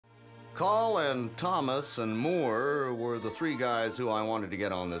Carl and Thomas and Moore were the three guys who I wanted to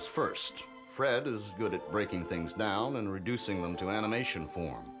get on this first. Fred is good at breaking things down and reducing them to animation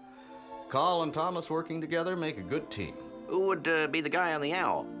form. Carl and Thomas working together make a good team. Who would be the guy on the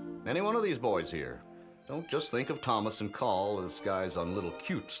owl? Any one of these boys here. Don't just think of Thomas and Carl as guys on little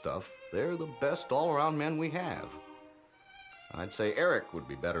cute stuff. They're the best all-around men we have. I'd say Eric would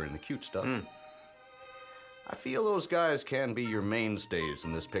be better in the cute stuff. I feel those guys can be your mainstays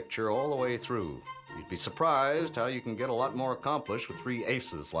in this picture all the way through. You'd be surprised how you can get a lot more accomplished with three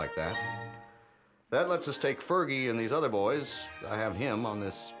aces like that. That lets us take Fergie and these other boys. I have him on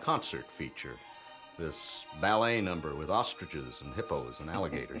this concert feature. This ballet number with ostriches and hippos and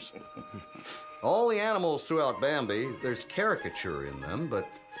alligators. All the animals throughout Bambi, there's caricature in them, but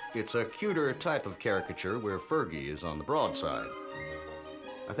it's a cuter type of caricature where Fergie is on the broad side.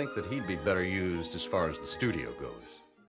 I think that he'd be better used as far as the studio goes.